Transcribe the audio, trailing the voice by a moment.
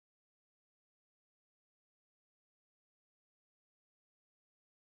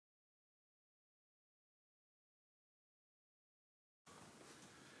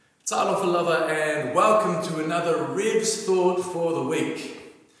Talofa lover, and welcome to another Rev's Thought for the week.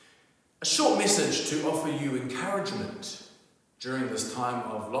 A short message to offer you encouragement during this time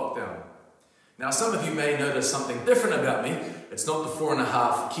of lockdown. Now, some of you may notice something different about me. It's not the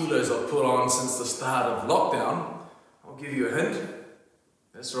 4.5 kilos I've put on since the start of lockdown. I'll give you a hint.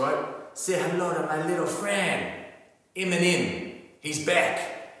 That's right. Say hello to my little friend, Eminem. He's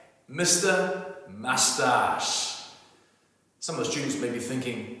back. Mr. Mustache. Some of the students may be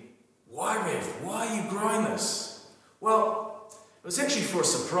thinking, why, Rev? Why are you growing this? Well, it was actually for a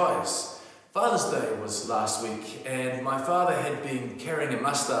surprise. Father's Day was last week, and my father had been carrying a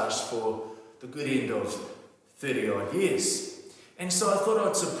mustache for the good end of 30 odd years. And so I thought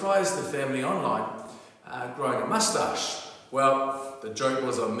I'd surprise the family online growing a mustache. Well, the joke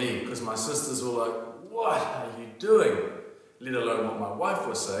was on me, because my sisters were like, what are you doing? Let alone what my wife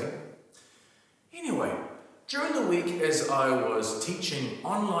was saying. Anyway, during the week as I was teaching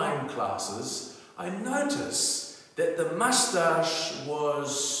online classes, I noticed that the mustache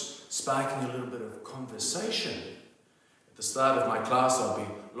was sparking a little bit of conversation. At the start of my class, I'd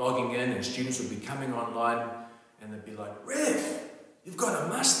be logging in and students would be coming online and they'd be like, Rev, you've got a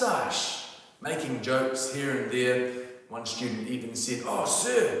mustache, making jokes here and there. One student even said, oh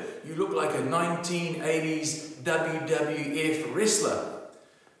sir, you look like a 1980s WWF wrestler.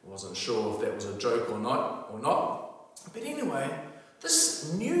 I wasn't sure if that was a joke or not. But anyway,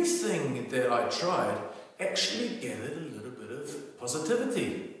 this new thing that I tried actually gathered a little bit of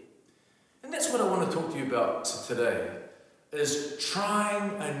positivity. And that's what I want to talk to you about today, is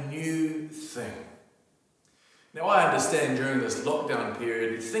trying a new thing. Now, I understand during this lockdown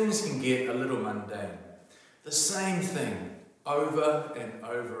period, things can get a little mundane. The same thing over and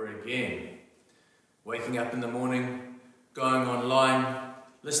over again. Waking up in the morning, going online,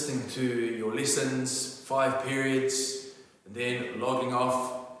 listening to your lessons, 5 periods, and then logging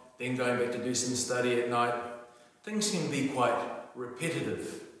off, then going back to do some study at night. Things can be quite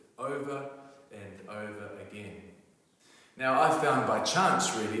repetitive, over and over again. Now, I found by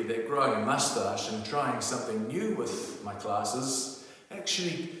chance really that growing a mustache and trying something new with my classes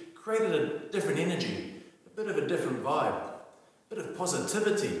actually created a different energy, a bit of a different vibe, a bit of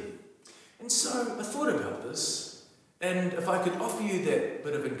positivity. And so I thought about this. And if I could offer you that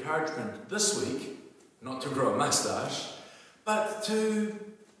bit of encouragement this week, not to grow a mustache, but to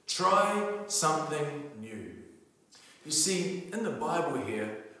try something new. You see, in the Bible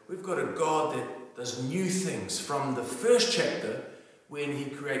here, we've got a God that does new things from the first chapter when he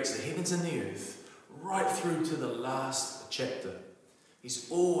creates the heavens and the earth, right through to the last chapter. He's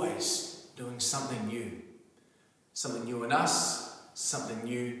always doing something new. Something new in us, something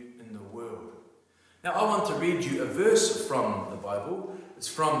new in the world. Now, I want to read you a verse from the Bible. It's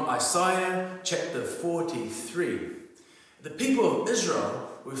from Isaiah chapter 43. The people of Israel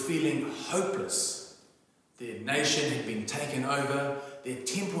were feeling hopeless. Their nation had been taken over, their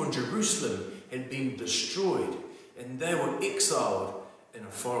temple in Jerusalem had been destroyed, and they were exiled in a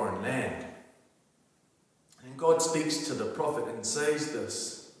foreign land. And God speaks to the prophet and says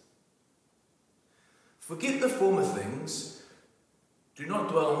this, forget the former things, do not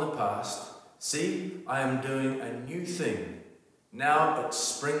dwell on the past. See, I am doing a new thing. Now it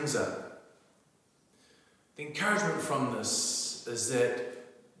springs up. The encouragement from this is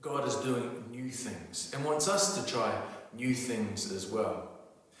that God is doing new things and wants us to try new things as well.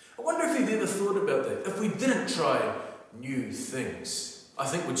 I wonder if you've ever thought about that. If we didn't try new things, I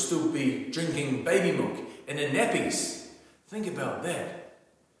think we'd still be drinking baby milk and in nappies. Think about that.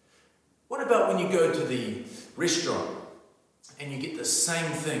 What about when you go to the restaurant and you get the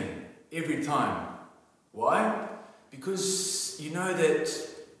same thing every time? Why? Because you know that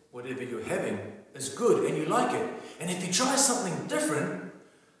whatever you're having is good and you like it. And if you try something different,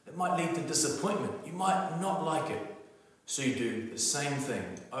 it might lead to disappointment. You might not like it. So you do the same thing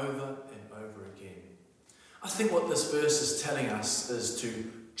over and over again. I think what this verse is telling us is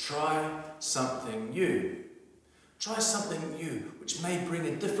to try something new. Try something new, which may bring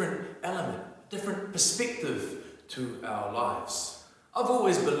a different element, a different perspective to our lives. I've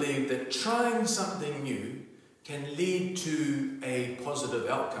always believed that trying something new can lead to a positive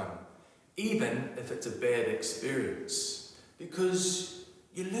outcome, even if it's a bad experience, because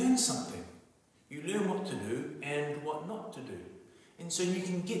you learn something. You learn what to do and what not to do. And so you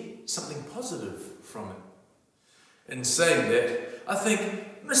can get something positive from it. In saying that, I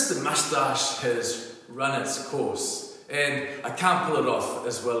think Mr. Mustache has run its course, and I can't pull it off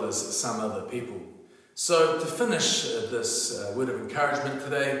as well as some other people. So to finish this word of encouragement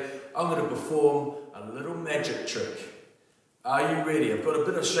today, I'm going to perform a little magic trick. Are you ready? I've got a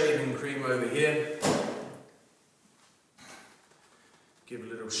bit of shaving cream over here. Give a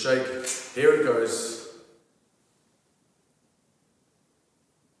little shake. Here it goes.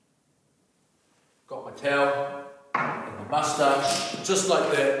 Got my towel and my moustache, just like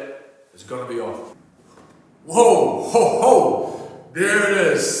that. It's going to be off. Whoa, ho, ho! There it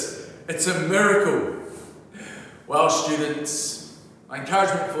is. It's a miracle. Well, students, my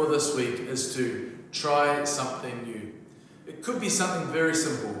encouragement for this week is to try something new. It could be something very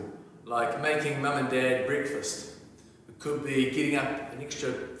simple, like making mum and dad breakfast. It could be getting up an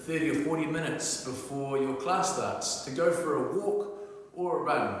extra 30 or 40 minutes before your class starts to go for a walk or a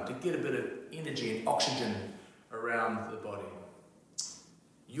run to get a bit of energy and oxygen around the body.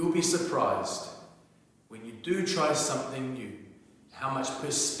 You'll be surprised when you do try something new, how much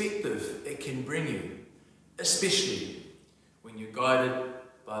perspective it can bring you, especially when you're guided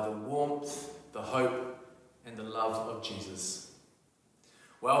by the warmth, the hope, and the love of Jesus.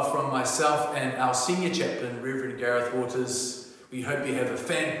 Well, from myself and our senior chaplain, Reverend Gareth Waters, we hope you have a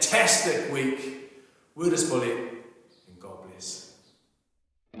fantastic week. Wūras pole, and God bless.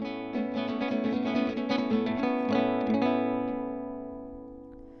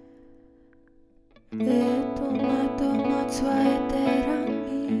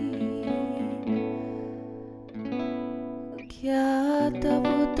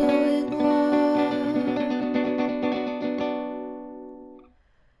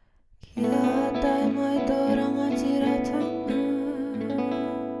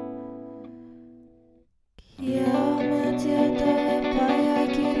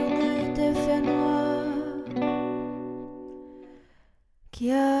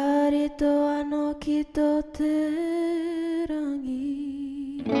 Chiarito ano kito terangi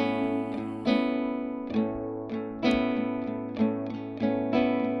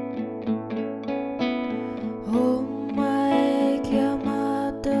Omae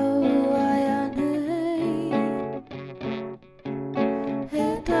chiamato ayanei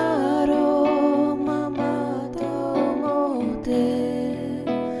Etaro mamato mote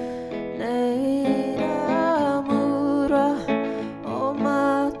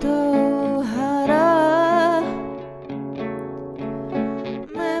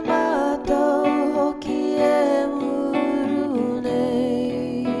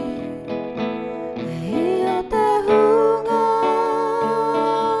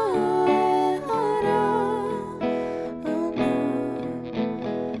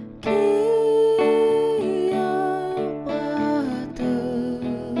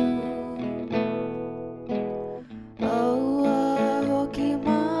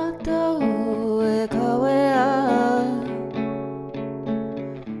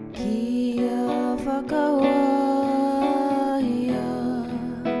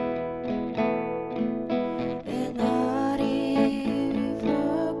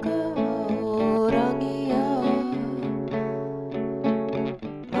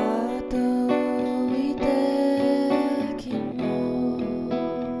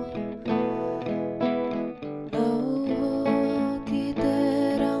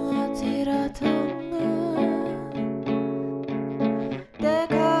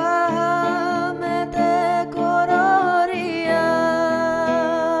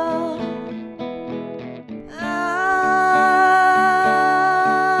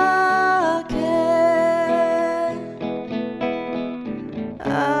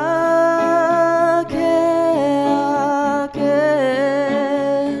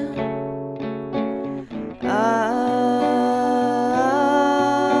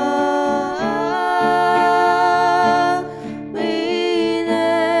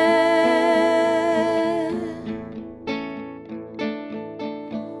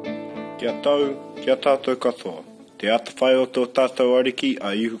Kia tātou katoa. Te ata whai o tō tātou ariki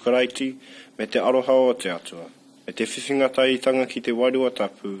a ihu karaiti me te aroha o te atua. Me te whiwhinga taitanga ki te wairua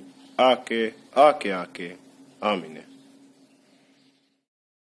tapu. Ake, ake, ake. Āmine.